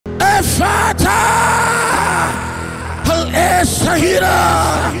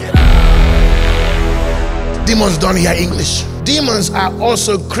Demons don't hear English. Demons are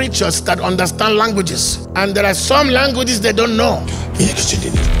also creatures that understand languages, and there are some languages they don't know.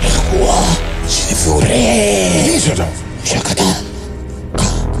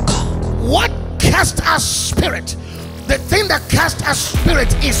 What casts out spirit? The thing that casts out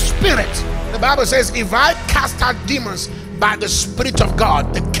spirit is spirit. The Bible says, if I cast out demons by the Spirit of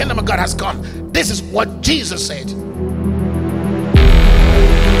God, the kingdom of God has come. This is what Jesus said.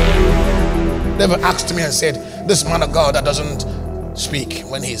 Never asked me and said, this man of God that doesn't speak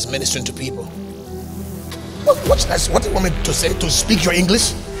when he's ministering to people. What do you want me to say? To speak your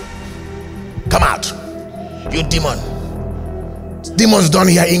English? Come out, you demon. Demons don't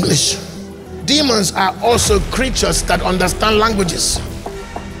hear English. Demons are also creatures that understand languages,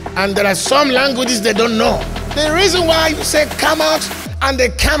 and there are some languages they don't know. The reason why you say come out and they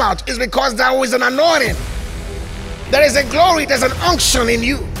come out is because there is an anointing. There is a glory, there's an unction in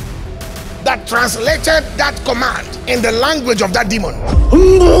you that translated that command in the language of that demon.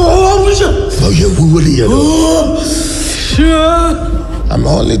 I'm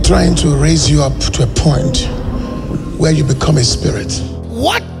only trying to raise you up to a point where you become a spirit.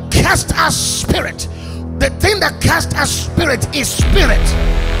 What casts out spirit? The thing that casts out spirit is spirit.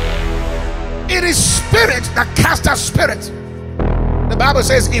 It is spirit that casts out spirit. The Bible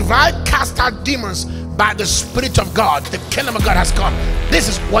says, if I cast out demons by the Spirit of God, the kingdom of God has come. This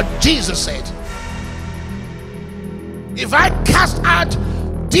is what Jesus said. If I cast out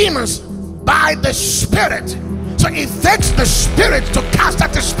demons by the Spirit, so it takes the Spirit to cast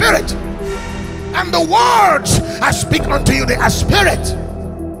out the spirit. And the words I speak unto you, they are spirit.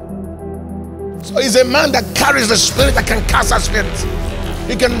 So he's a man that carries the Spirit that can cast out spirits.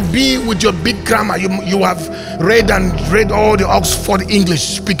 You can be with your big grammar. You have read all the Oxford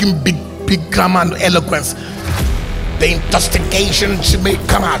English, speaking big grammar and eloquence. The intoxication may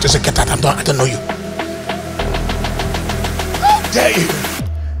come out. Just say, get out, I don't know you. How dare you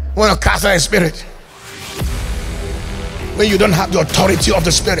want to cast out a spirit when you don't have the authority of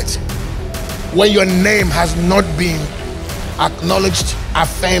the Spirit, when your name has not been acknowledged,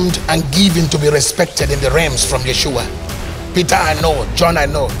 affirmed, and given to be respected in the realms from Yeshua. Peter I know, John I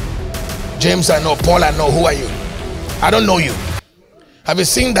know, James I know, Paul I know. Who are you? I don't know you. Have you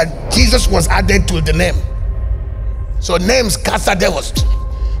seen that Jesus was added to the name? So names cast out devils.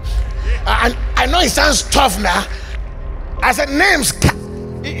 And I know it sounds tough now. I said names.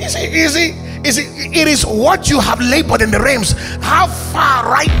 It is what you have labored in the realms. How far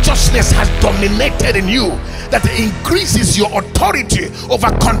righteousness has dominated in you that increases your authority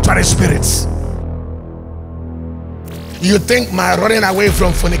over contrary spirits. You think my running away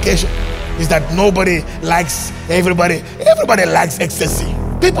from fornication is that nobody likes everybody likes ecstasy.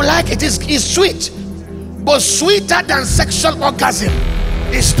 People like it. It's sweet, but sweeter than sexual orgasm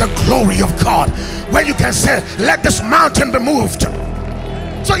is the glory of God, when you can say, let this mountain be moved.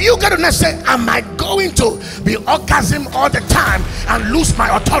 So you got to say, am I going to be orgasm all the time and lose my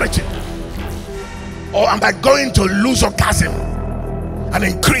authority, or am I going to lose orgasm and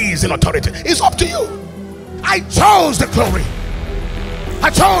increase in authority? It's up to you. I chose the glory, I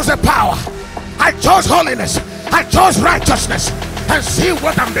chose the power, I chose holiness, I chose righteousness, and see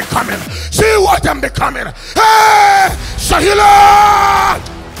what I'm becoming. See what I'm becoming. Hey, Sahila!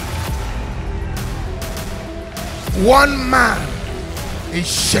 One man is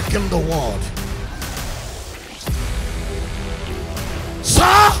shaking the world.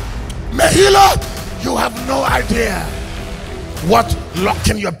 Sir, Mahila, you have no idea what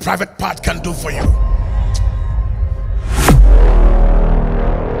locking your private part can do for you.